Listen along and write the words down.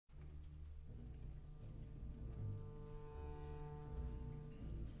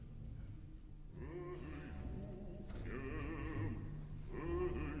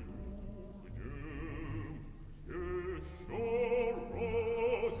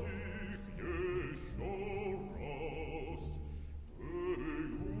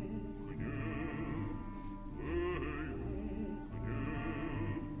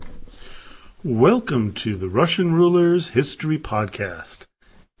Welcome to the Russian Rulers History Podcast,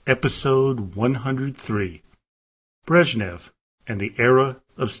 Episode 103, Brezhnev and the Era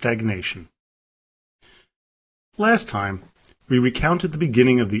of Stagnation. Last time, we recounted the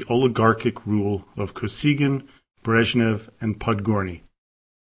beginning of the oligarchic rule of Kosygin, Brezhnev, and Podgorny,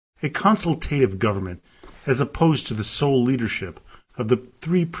 a consultative government as opposed to the sole leadership of the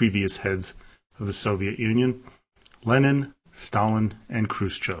three previous heads of the Soviet Union, Lenin, Stalin, and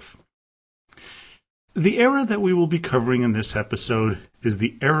Khrushchev. The era that we will be covering in this episode is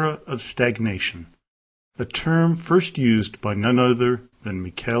the Era of Stagnation, a term first used by none other than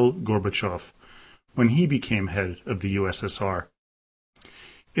Mikhail Gorbachev when he became head of the USSR.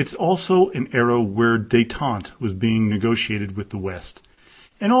 It's also an era where détente was being negotiated with the West,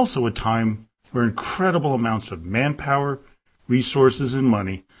 and also a time where incredible amounts of manpower, resources, and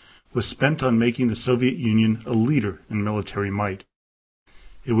money was spent on making the Soviet Union a leader in military might.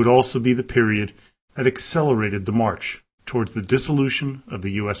 It would also be the period that accelerated the march towards the dissolution of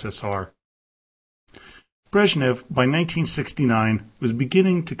the USSR. Brezhnev, by 1969, was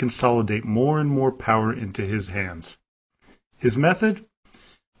beginning to consolidate more and more power into his hands. His method?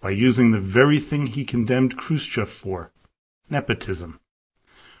 By using the very thing he condemned Khrushchev for, nepotism.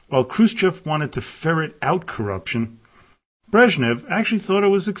 While Khrushchev wanted to ferret out corruption, Brezhnev actually thought it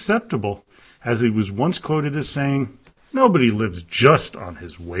was acceptable, as he was once quoted as saying, "Nobody lives just on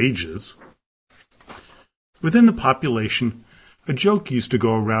his wages." Within the population, a joke used to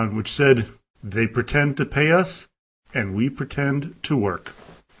go around which said, "They pretend to pay us, and we pretend to work."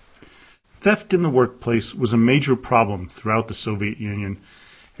 Theft in the workplace was a major problem throughout the Soviet Union,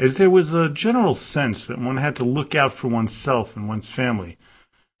 as there was a general sense that one had to look out for oneself and one's family.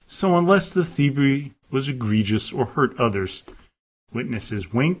 So unless the thievery was egregious or hurt others,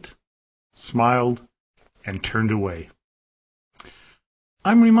 witnesses winked, smiled, and turned away.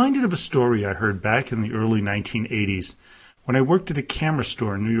 I'm reminded of a story I heard back in the early 1980s when I worked at a camera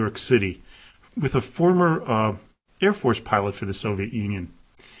store in New York City with a former Air Force pilot for the Soviet Union.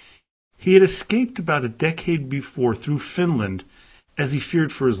 He had escaped about a decade before through Finland as he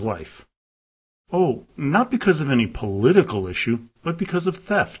feared for his life. Oh, not because of any political issue, but because of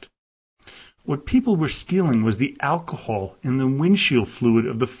theft. What people were stealing was the alcohol in the windshield fluid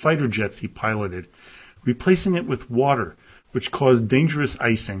of the fighter jets he piloted, replacing it with water, which caused dangerous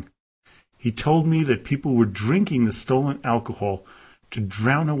icing. He told me that people were drinking the stolen alcohol to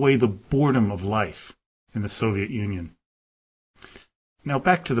drown away the boredom of life in the Soviet Union. Now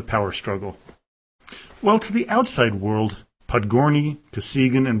back to the power struggle. Well, to the outside world, Podgorny,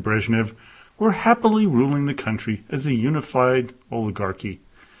 Kosygin, and Brezhnev were happily ruling the country as a unified oligarchy.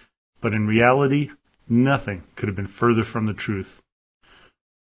 But in reality, nothing could have been further from the truth.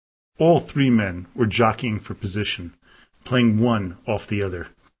 All three men were jockeying for position, playing one off the other.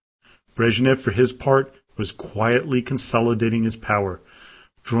 Brezhnev, for his part, was quietly consolidating his power,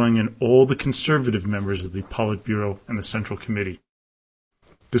 drawing in all the conservative members of the Politburo and the Central Committee.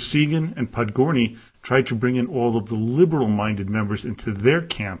 Kosygin and Podgorny tried to bring in all of the liberal-minded members into their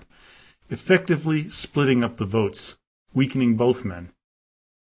camp, effectively splitting up the votes, weakening both men.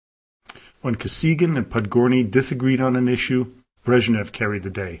 When Kosygin and Podgorny disagreed on an issue, Brezhnev carried the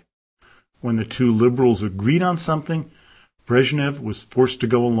day. When the two liberals agreed on something, Brezhnev was forced to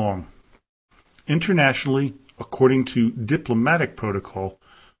go along. Internationally, according to diplomatic protocol,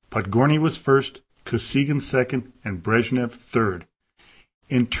 Podgorny was first, Kosygin second, and Brezhnev third.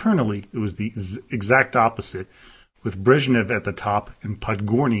 Internally, it was the exact opposite, with Brezhnev at the top and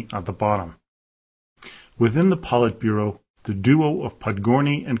Podgorny at the bottom. Within the Politburo, the duo of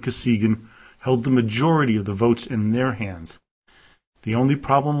Podgorny and Kosygin held the majority of the votes in their hands. The only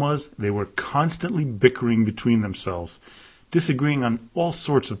problem was they were constantly bickering between themselves, disagreeing on all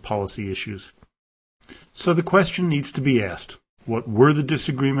sorts of policy issues. So the question needs to be asked, what were the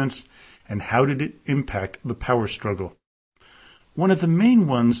disagreements and how did it impact the power struggle? One of the main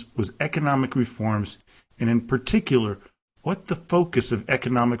ones was economic reforms, and in particular, what the focus of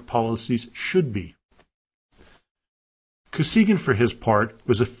economic policies should be. Kosygin, for his part,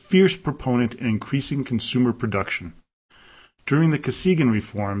 was a fierce proponent in increasing consumer production. During the Kosygin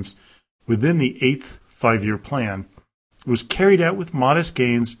reforms, within the 8th five-year plan, it was carried out with modest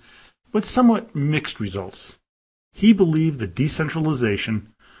gains, but somewhat mixed results. He believed that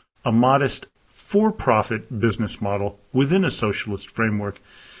decentralization, a modest for-profit business model within a socialist framework,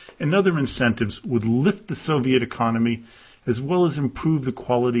 and other incentives would lift the Soviet economy as well as improve the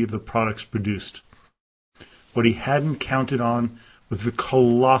quality of the products produced. What he hadn't counted on was the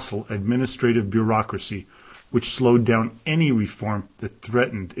colossal administrative bureaucracy which slowed down any reform that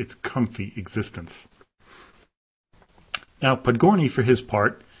threatened its comfy existence. Now, Podgorny, for his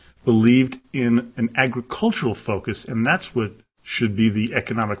part, believed in an agricultural focus, and that's what should be the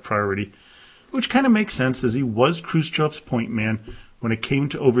economic priority, which kind of makes sense as he was Khrushchev's point man when it came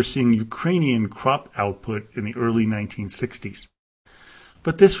to overseeing Ukrainian crop output in the early 1960s.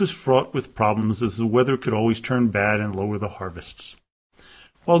 But this was fraught with problems as the weather could always turn bad and lower the harvests.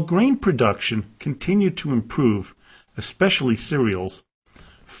 While grain production continued to improve, especially cereals,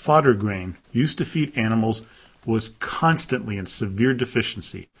 fodder grain used to feed animals was constantly in severe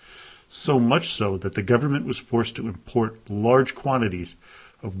deficiency, so much so that the government was forced to import large quantities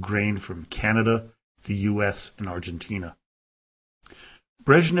of grain from Canada, the U.S., and Argentina.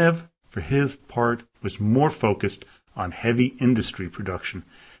 Brezhnev, for his part, was more focused on heavy industry production,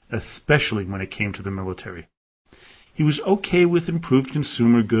 especially when it came to the military. He was okay with improved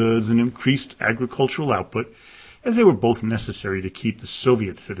consumer goods and increased agricultural output, as they were both necessary to keep the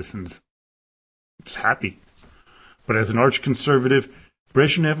Soviet citizens happy. But as an arch-conservative,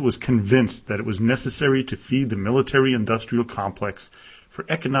 Brezhnev was convinced that it was necessary to feed the military-industrial complex for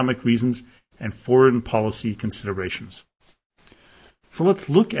economic reasons and foreign policy considerations. So let's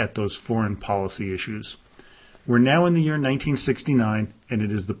look at those foreign policy issues. We're now in the year 1969, and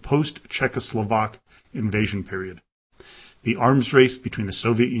it is the post-Czechoslovak invasion period. The arms race between the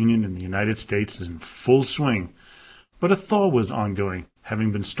Soviet Union and the United States is in full swing, but a thaw was ongoing,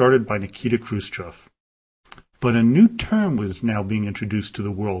 having been started by Nikita Khrushchev. But a new term was now being introduced to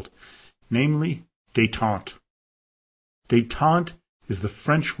the world, namely détente. Détente is the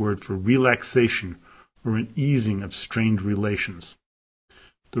French word for relaxation or an easing of strained relations.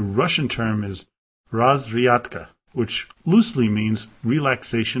 The Russian term is razryadka, which loosely means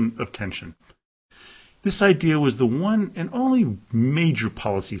relaxation of tension. This idea was the one and only major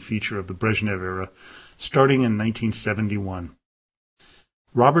policy feature of the Brezhnev era, starting in 1971.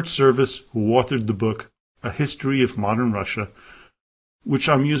 Robert Service, who authored the book A History of Modern Russia, which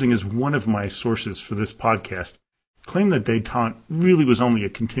I'm using as one of my sources for this podcast, claimed that détente really was only a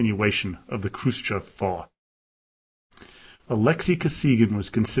continuation of the Khrushchev thaw. Alexei Kosygin was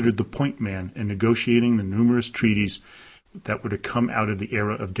considered the point man in negotiating the numerous treaties that were to come out of the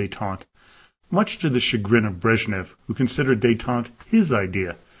era of détente, much to the chagrin of Brezhnev, who considered détente his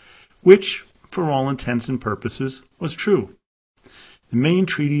idea, which, for all intents and purposes, was true. The main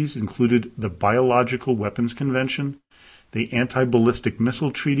treaties included the Biological Weapons Convention, the Anti-Ballistic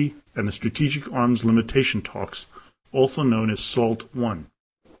Missile Treaty, and the Strategic Arms Limitation Talks, also known as SALT I.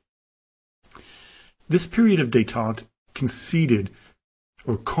 This period of détente coincided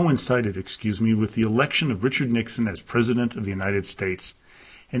with the election of Richard Nixon as President of the United States,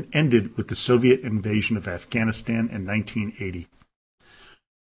 and ended with the Soviet invasion of Afghanistan in 1980.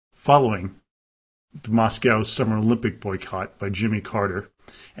 Following the Moscow Summer Olympic boycott by Jimmy Carter,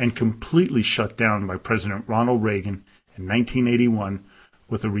 and completely shut down by President Ronald Reagan in 1981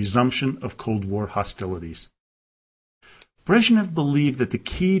 with a resumption of Cold War hostilities. Brezhnev believed that the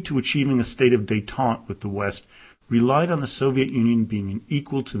key to achieving a state of détente with the West relied on the Soviet Union being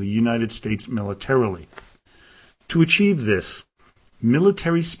equal to the United States militarily. To achieve this,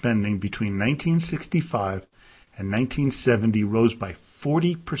 military spending between 1965 and 1970 rose by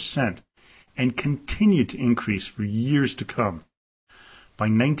 40% and continued to increase for years to come. By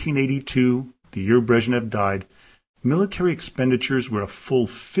 1982, the year Brezhnev died, military expenditures were a full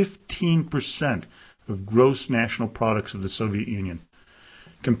 15% of gross national products of the Soviet Union.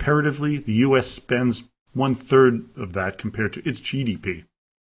 Comparatively, the U.S. spends one-third of that compared to its GDP.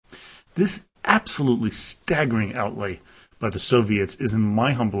 This absolutely staggering outlay by the Soviets is, in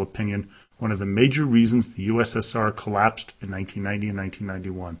my humble opinion, one of the major reasons the USSR collapsed in 1990 and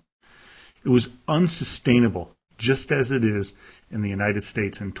 1991. It was unsustainable, just as it is in the United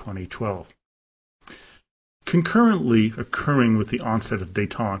States in 2012. Concurrently occurring with the onset of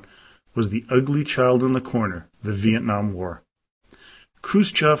détente was the ugly child in the corner, the Vietnam War.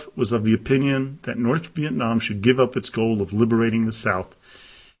 Khrushchev was of the opinion that North Vietnam should give up its goal of liberating the South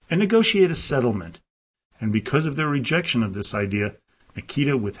and negotiate a settlement, and because of their rejection of this idea,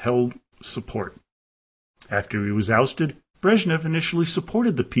 Nikita withheld support. After he was ousted, Brezhnev initially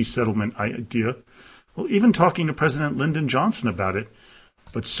supported the peace settlement idea, even talking to President Lyndon Johnson about it,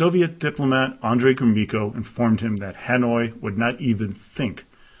 but Soviet diplomat Andrei Gromyko informed him that Hanoi would not even think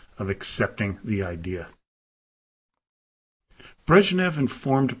of accepting the idea. Brezhnev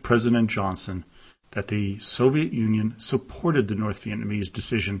informed President Johnson that the Soviet Union supported the North Vietnamese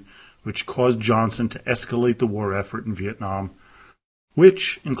decision, which caused Johnson to escalate the war effort in Vietnam,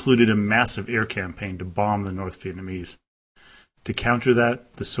 which included a massive air campaign to bomb the North Vietnamese. To counter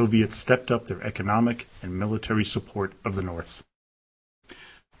that, the Soviets stepped up their economic and military support of the North.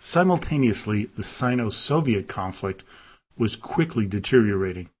 Simultaneously, the Sino-Soviet conflict was quickly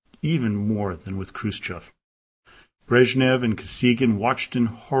deteriorating, even more than with Khrushchev. Brezhnev and Kosygin watched in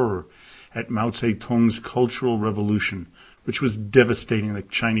horror at Mao Zedong's Cultural Revolution, which was devastating the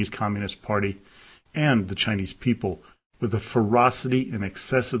Chinese Communist Party and the Chinese people with the ferocity and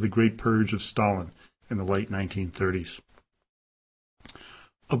excess of the Great Purge of Stalin in the late 1930s.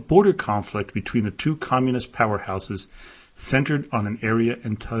 A border conflict between the two communist powerhouses centered on an area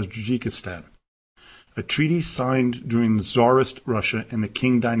in Tajikistan. A treaty signed during the Tsarist Russia and the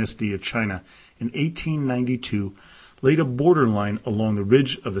Qing dynasty of China in 1892 laid a borderline along the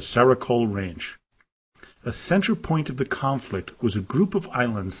ridge of the Sarakol Range. A center point of the conflict was a group of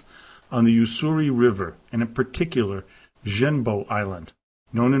islands on the Ussuri River, and in particular Zhenbo Island,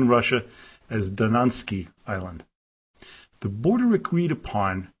 known in Russia as Danansky Island. The border agreed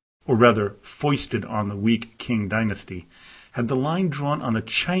upon, or rather foisted on the weak Qing dynasty, had the line drawn on the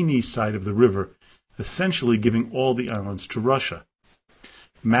Chinese side of the river, essentially giving all the islands to Russia.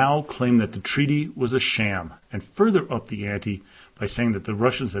 Mao claimed that the treaty was a sham, and further upped the ante by saying that the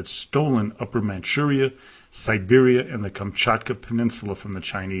Russians had stolen Upper Manchuria, Siberia, and the Kamchatka Peninsula from the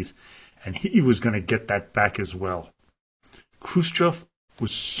Chinese, and he was going to get that back as well. Khrushchev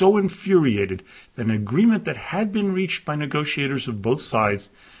was so infuriated that an agreement that had been reached by negotiators of both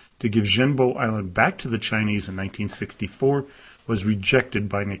sides to give Zhenbo Island back to the Chinese in 1964 was rejected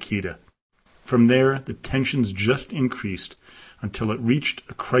by Nikita. From there, the tensions just increased until it reached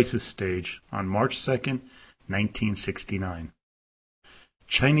a crisis stage on March 2, 1969.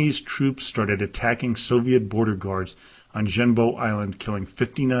 Chinese troops started attacking Soviet border guards on Zhenbo Island, killing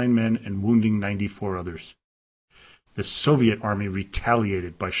 59 men and wounding 94 others. The Soviet army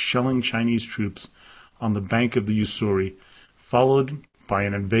retaliated by shelling Chinese troops on the bank of the Ussuri, followed by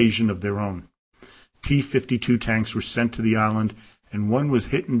an invasion of their own. T-52 tanks were sent to the island, and one was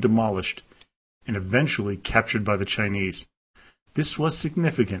hit and demolished, and eventually captured by the Chinese. This was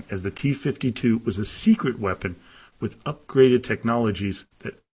significant, as the T-52 was a secret weapon with upgraded technologies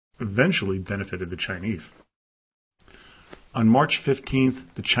that eventually benefited the Chinese. On March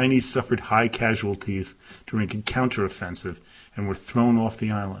 15th, the Chinese suffered high casualties during a counteroffensive and were thrown off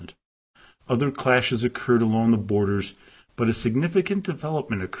the island. Other clashes occurred along the borders, but a significant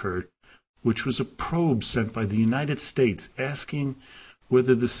development occurred, which was a probe sent by the United States asking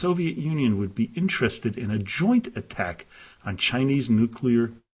whether the Soviet Union would be interested in a joint attack on Chinese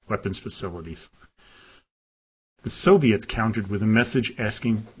nuclear weapons facilities. The Soviets countered with a message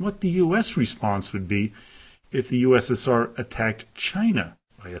asking what the U.S. response would be if the USSR attacked China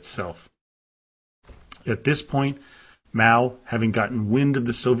by itself. At this point, Mao, having gotten wind of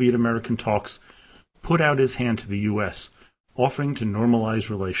the Soviet-American talks, put out his hand to the U.S., offering to normalize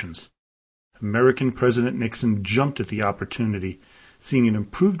relations. American President Nixon jumped at the opportunity, seeing an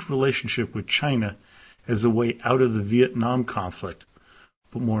improved relationship with China as a way out of the Vietnam conflict,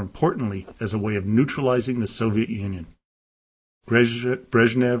 but more importantly, as a way of neutralizing the Soviet Union.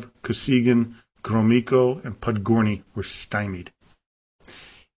 Brezhnev, Kosygin, Gromyko, and Podgorny were stymied.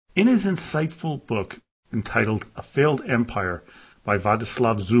 In his insightful book entitled A Failed Empire by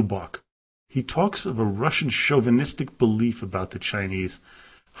Vladislav Zubok, he talks of a Russian chauvinistic belief about the Chinese,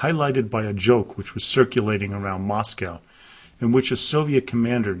 highlighted by a joke which was circulating around Moscow, in which a Soviet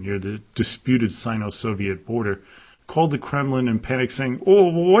commander near the disputed Sino-Soviet border called the Kremlin in panic, saying, "Oh,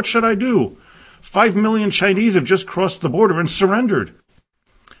 what should I do? 5 million Chinese have just crossed the border and surrendered."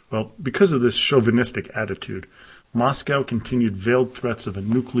 Well, because of this chauvinistic attitude, Moscow continued veiled threats of a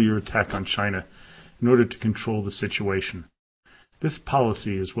nuclear attack on China in order to control the situation. This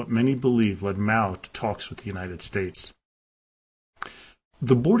policy is what many believe led Mao to talks with the United States.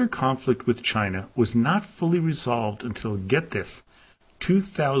 The border conflict with China was not fully resolved until, get this,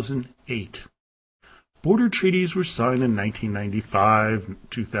 2008. Border treaties were signed in 1995,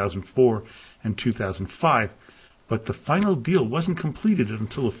 2004, and 2005, but the final deal wasn't completed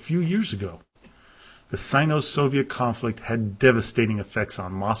until a few years ago. The Sino-Soviet conflict had devastating effects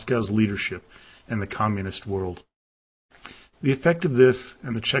on Moscow's leadership and the communist world. The effect of this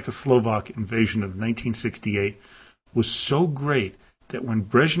and the Czechoslovak invasion of 1968 was so great that when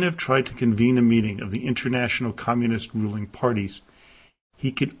Brezhnev tried to convene a meeting of the international communist ruling parties,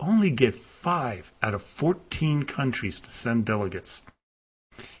 he could only get 5 out of 14 countries to send delegates.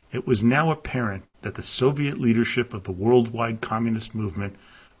 It was now apparent that the Soviet leadership of the worldwide communist movement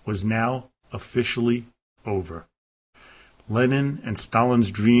was now officially over. Lenin and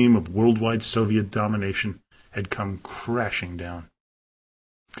Stalin's dream of worldwide Soviet domination had come crashing down.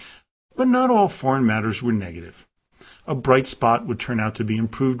 But not all foreign matters were negative. A bright spot would turn out to be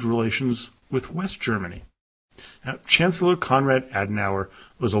improved relations with West Germany. Now, Chancellor Konrad Adenauer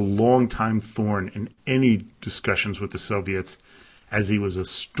was a long-time thorn in any discussions with the Soviets, as he was a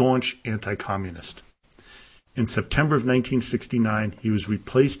staunch anti-communist. In September of 1969, he was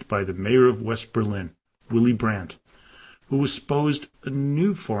replaced by the mayor of West Berlin, Willy Brandt, who espoused a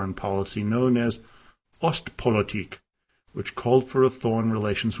new foreign policy known as Ostpolitik, which called for a thaw in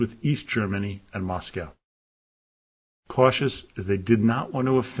relations with East Germany and Moscow. Cautious, as they did not want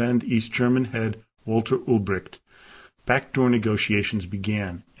to offend East German head Walter Ulbricht, backdoor negotiations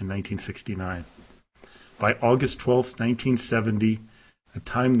began in 1969. By August 12, 1970, a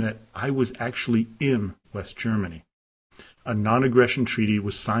time that I was actually in West Germany, a non-aggression treaty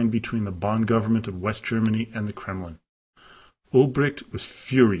was signed between the Bonn government of West Germany and the Kremlin. Ulbricht was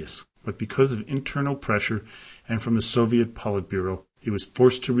furious, but because of internal pressure and from the Soviet Politburo, he was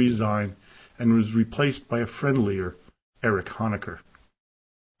forced to resign and was replaced by a friendlier Erich Honecker.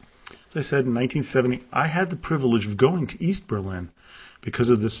 As I said, in 1970, I had the privilege of going to East Berlin because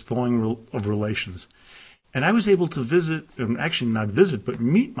of this thawing of relations. And I was able to visit, and actually not visit, but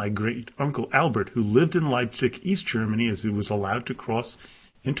meet my great-uncle Albert, who lived in Leipzig, East Germany, as he was allowed to cross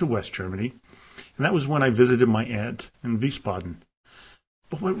into West Germany. And that was when I visited my aunt in Wiesbaden.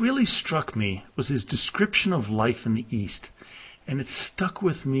 But what really struck me was his description of life in the East, and it stuck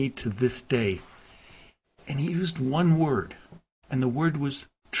with me to this day. And he used one word, and the word was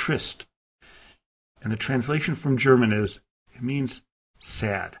trist. And the translation from German is, it means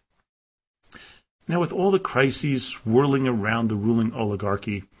sad. Now, with all the crises swirling around the ruling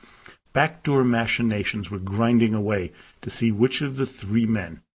oligarchy, backdoor machinations were grinding away to see which of the three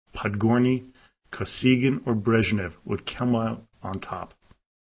men, Podgorny, Kosygin, or Brezhnev, would come out on top.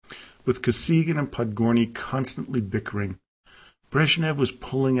 With Kosygin and Podgorny constantly bickering, Brezhnev was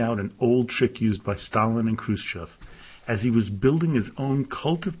pulling out an old trick used by Stalin and Khrushchev, as he was building his own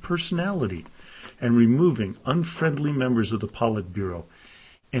cult of personality and removing unfriendly members of the Politburo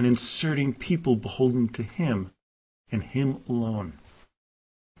and inserting people beholden to him and him alone.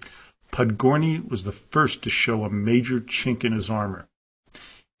 Podgorny was the first to show a major chink in his armor.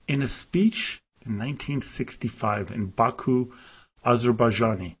 In a speech in 1965 in Baku,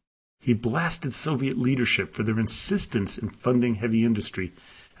 Azerbaijan, he blasted Soviet leadership for their insistence in funding heavy industry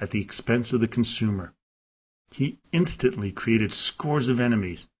at the expense of the consumer. He instantly created scores of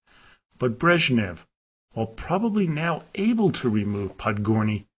enemies, but Brezhnev, while probably now able to remove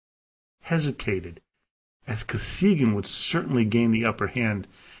Podgorny, hesitated, as Kosygin would certainly gain the upper hand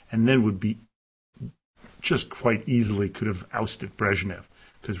and then would be just quite easily could have ousted Brezhnev,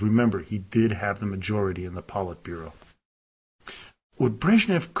 because remember, he did have the majority in the Politburo. What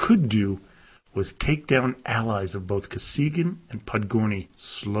Brezhnev could do was take down allies of both Kosygin and Podgorny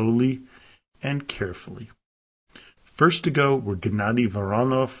slowly and carefully. First to go were Gennady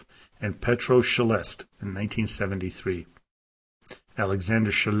Voronov and Petro Shelest in 1973,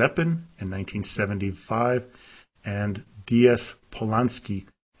 Alexander Shelepin in 1975, and D.S. Polansky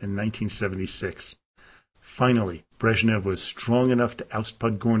in 1976. Finally, Brezhnev was strong enough to oust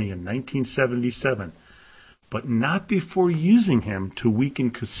Podgorny in 1977, but not before using him to weaken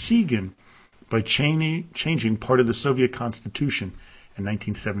Kosygin by changing part of the Soviet constitution in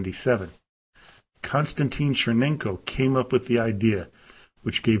 1977. Konstantin Chernenko came up with the idea,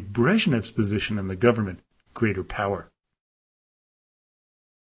 which gave Brezhnev's position in the government greater power.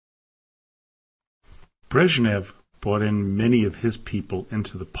 Brezhnev brought in many of his people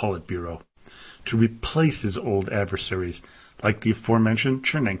into the Politburo to replace his old adversaries, like the aforementioned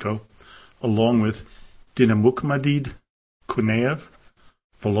Chernenko, along with Dinamukhmadid Kuneyev,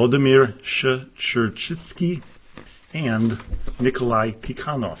 Volodymyr Cherchitsky, and Nikolai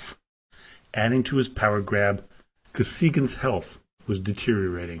Tikhanov. Adding to his power grab, Kosygin's health was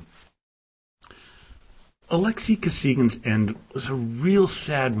deteriorating. Alexei Kosygin's end was a real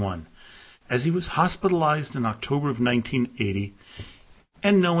sad one, as he was hospitalized in October of 1980,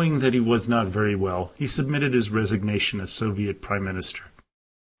 and knowing that he was not very well, he submitted his resignation as Soviet Prime Minister.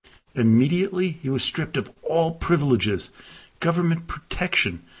 Immediately, he was stripped of all privileges, government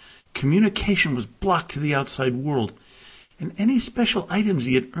protection, communication was blocked to the outside world, and any special items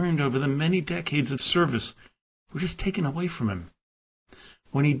he had earned over the many decades of service were just taken away from him.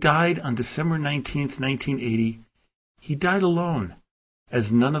 When he died on December 19, 1980, he died alone,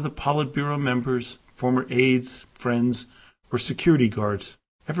 as none of the Politburo members, former aides, friends, or security guards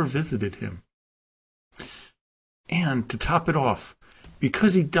ever visited him. And to top it off,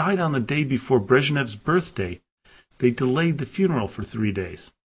 because he died on the day before Brezhnev's birthday, they delayed the funeral for 3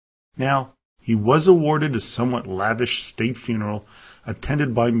 days. Now, he was awarded a somewhat lavish state funeral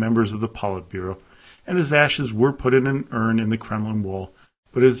attended by members of the Politburo, and his ashes were put in an urn in the Kremlin wall,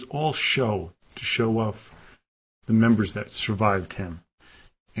 but it is all show to show off the members that survived him.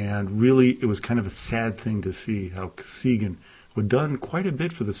 And really, it was kind of a sad thing to see how Kosygin who had done quite a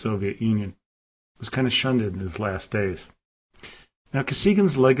bit for the Soviet Union, was kind of shunned in his last days. Now,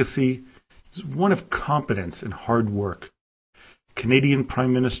 Kosygин's legacy is one of competence and hard work. Canadian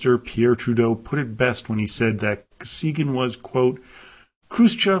Prime Minister Pierre Trudeau put it best when he said that Kosygin was, quote,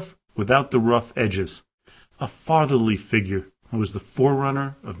 Khrushchev without the rough edges, a fatherly figure who was the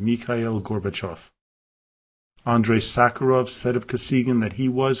forerunner of Mikhail Gorbachev. Andrei Sakharov said of Kosygin that he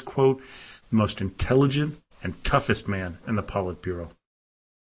was, quote, the most intelligent and toughest man in the Politburo.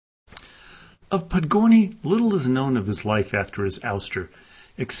 Of Podgorny, little is known of his life after his ouster,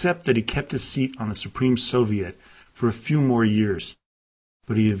 except that he kept his seat on the Supreme Soviet for a few more years,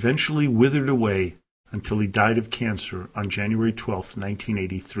 but he eventually withered away until he died of cancer on January 12,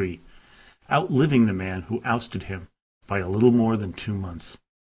 1983, outliving the man who ousted him by a little more than 2 months.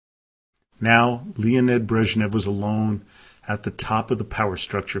 Now, Leonid Brezhnev was alone at the top of the power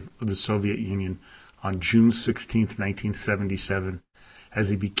structure of the Soviet Union on June 16, 1977, as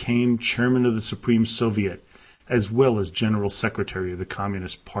he became chairman of the Supreme Soviet, as well as General Secretary of the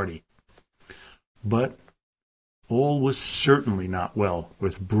Communist Party. But all was certainly not well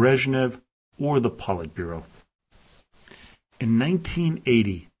with Brezhnev or the Politburo. In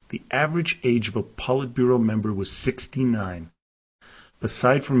 1980, the average age of a Politburo member was 69.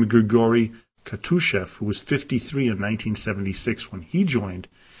 Aside from Grigory Katushev, who was 53 in 1976 when he joined,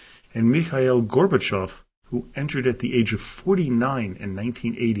 and Mikhail Gorbachev, who entered at the age of 49 in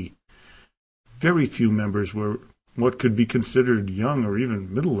 1980, very few members were what could be considered young or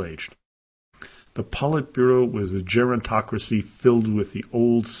even middle-aged. The Politburo was a gerontocracy filled with the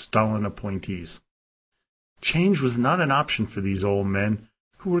old Stalin appointees. Change was not an option for these old men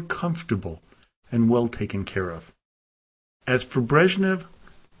who were comfortable and well taken care of. As for Brezhnev,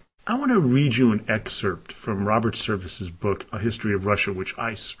 I want to read you an excerpt from Robert Service's book, A History of Russia, which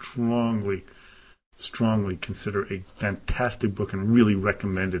I strongly consider a fantastic book and really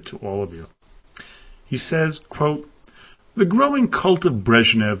recommend it to all of you. He says, quote, the growing cult of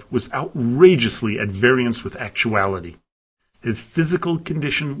Brezhnev was outrageously at variance with actuality. His physical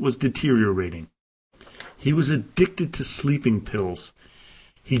condition was deteriorating. He was addicted to sleeping pills.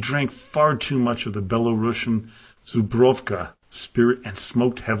 He drank far too much of the Belarusian Zubrovka spirit and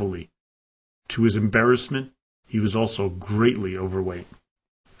smoked heavily. To his embarrassment, he was also greatly overweight.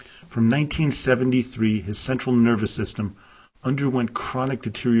 From 1973, his central nervous system underwent chronic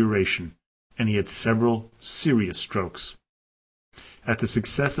deterioration, and he had several serious strokes. At the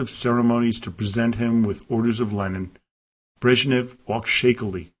successive ceremonies to present him with orders of Lenin, Brezhnev walked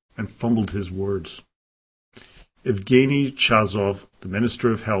shakily and fumbled his words. Evgeny Chazov, the Minister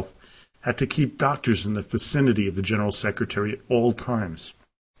of Health, had to keep doctors in the vicinity of the General Secretary at all times.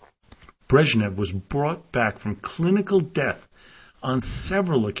 Brezhnev was brought back from clinical death on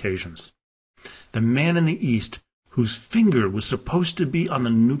several occasions. The man in the East, whose finger was supposed to be on the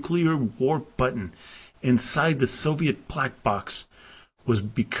nuclear war button inside the Soviet black box, was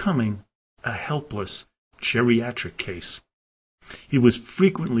becoming a helpless geriatric case. He was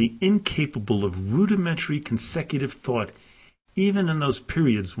frequently incapable of rudimentary consecutive thought, even in those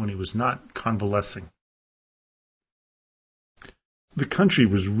periods when he was not convalescing. The country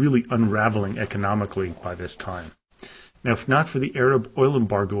was really unraveling economically by this time. Now, if not for the Arab oil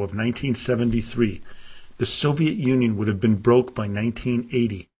embargo of 1973, the Soviet Union would have been broke by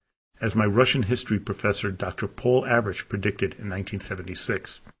 1980, as my Russian history professor Dr. Paul Avrich predicted in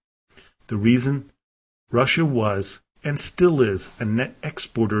 1976. The reason? Russia was, and still is, a net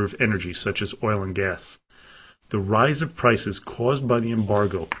exporter of energy such as oil and gas. The rise of prices caused by the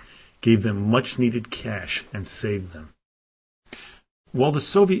embargo gave them much-needed cash and saved them. While the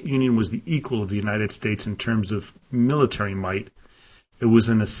Soviet Union was the equal of the United States in terms of military might, it was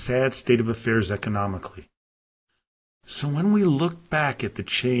in a sad state of affairs economically. So when we look back at the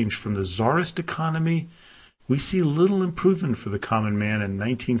change from the Tsarist economy, we see little improvement for the common man in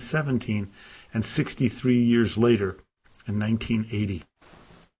 1917 and 63 years later in 1980.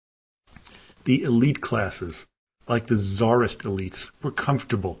 The elite classes, like the Tsarist elites, were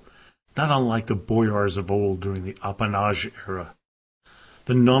comfortable, not unlike the boyars of old during the appanage era.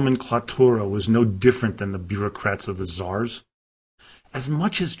 The nomenklatura was no different than the bureaucrats of the Tsars. As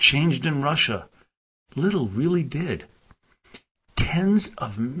much has changed in Russia, little really did. Tens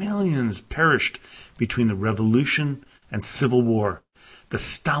of millions perished between the Revolution and Civil War, the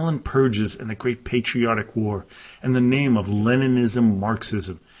Stalin purges and the Great Patriotic War, in the name of Leninism,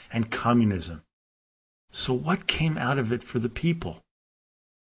 Marxism, and communism. So what came out of it for the people?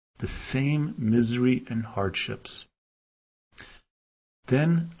 The same misery and hardships.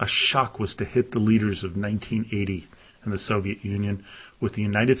 Then a shock was to hit the leaders of 1980 in the Soviet Union with the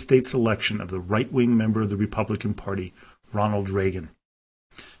United States election of the right-wing member of the Republican Party, Ronald Reagan.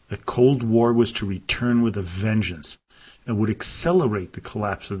 The Cold War was to return with a vengeance and would accelerate the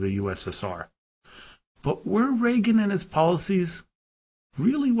collapse of the USSR. But were Reagan and his policies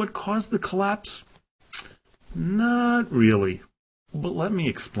really what caused the collapse? Not really, but let me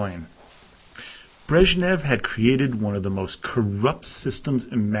explain. Brezhnev had created one of the most corrupt systems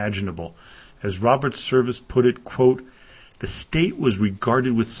imaginable. As Robert Service put it, quote, "The state was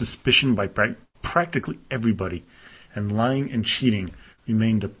regarded with suspicion by practically everybody, and lying and cheating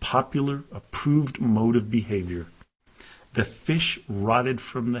remained a popular, approved mode of behavior. The fish rotted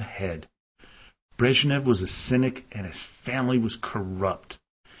from the head. Brezhnev was a cynic and his family was corrupt.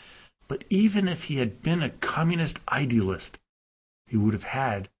 But even if he had been a communist idealist, he would have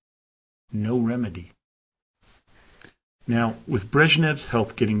had no remedy." Now, with Brezhnev's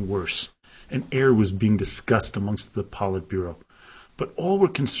health getting worse, an heir was being discussed amongst the Politburo, but all were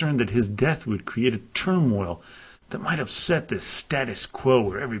concerned that his death would create a turmoil that might upset this status quo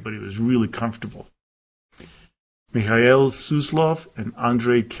where everybody was really comfortable. Mikhail Suslov and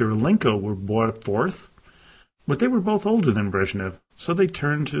Andrei Kirilenko were brought forth, but they were both older than Brezhnev, so they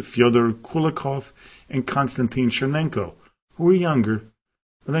turned to Fyodor Kulikov and Konstantin Chernenko, who were younger.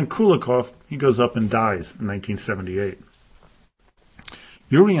 And then Kulikov, he goes up and dies in 1978.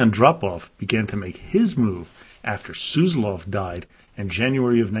 Yuri Andropov began to make his move after Suslov died in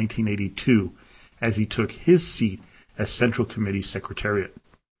January of 1982, as he took his seat as Central Committee Secretariat.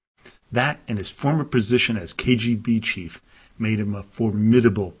 That and his former position as KGB chief made him a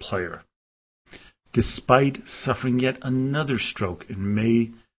formidable player. Despite suffering yet another stroke in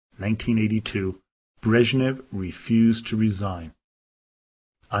May 1982, Brezhnev refused to resign.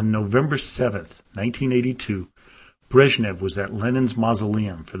 On November 7th, 1982, Brezhnev was at Lenin's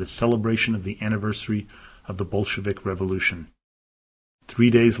mausoleum for the celebration of the anniversary of the Bolshevik Revolution. 3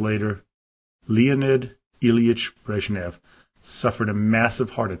 days later, Leonid Ilyich Brezhnev suffered a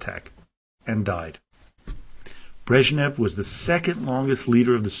massive heart attack and died. Brezhnev was the second longest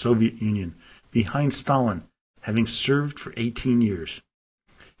leader of the Soviet Union, behind Stalin, having served for 18 years.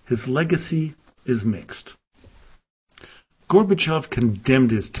 His legacy is mixed. Gorbachev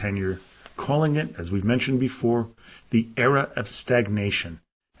condemned his tenure, calling it, as we've mentioned before, the Era of Stagnation,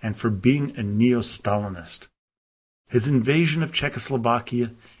 and for being a neo-Stalinist. His invasion of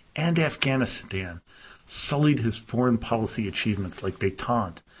Czechoslovakia and Afghanistan sullied his foreign policy achievements like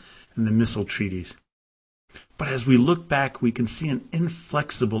détente and the missile treaties. But as we look back, we can see an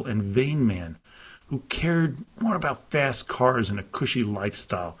inflexible and vain man who cared more about fast cars and a cushy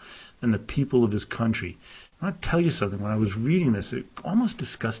lifestyle than the people of his country. I want to tell you something. When I was reading this, it almost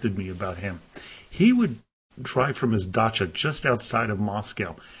disgusted me about him. He would drive from his dacha just outside of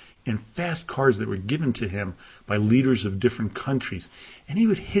Moscow in fast cars that were given to him by leaders of different countries. And he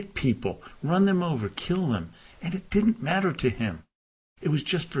would hit people, run them over, kill them. And it didn't matter to him. It was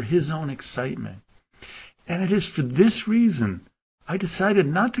just for his own excitement. And it is for this reason I decided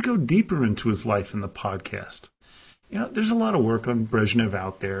not to go deeper into his life in the podcast. There's a lot of work on Brezhnev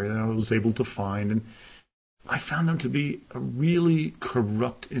out there that I was able to find, and I found him to be a really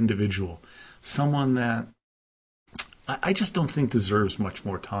corrupt individual, someone that I just don't think deserves much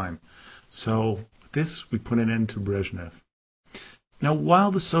more time. So with this, we put an end to Brezhnev. Now,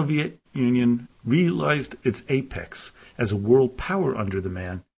 while the Soviet Union realized its apex as a world power under the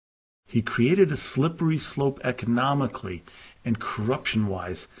man, he created a slippery slope economically and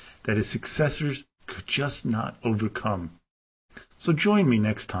corruption-wise that his successors could just not overcome. So join me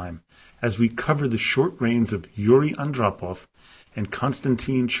next time as we cover the short reigns of Yuri Andropov and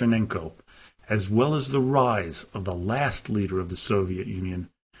Konstantin Chernenko, as well as the rise of the last leader of the Soviet Union,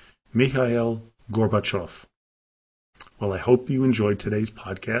 Mikhail Gorbachev. Well, I hope you enjoyed today's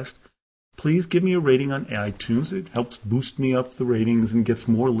podcast. Please give me a rating on iTunes. It helps boost me up the ratings and gets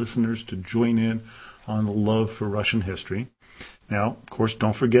more listeners to join in on the love for Russian history. Now, of course,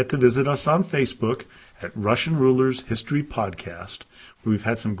 don't forget to visit us on Facebook at Russian Rulers History Podcast, where we've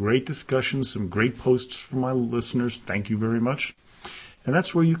had some great discussions, some great posts from my listeners. Thank you very much. And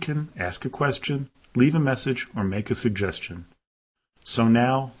that's where you can ask a question, leave a message, or make a suggestion. So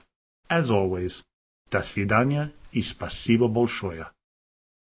now, as always, до свидания и спасибо большое.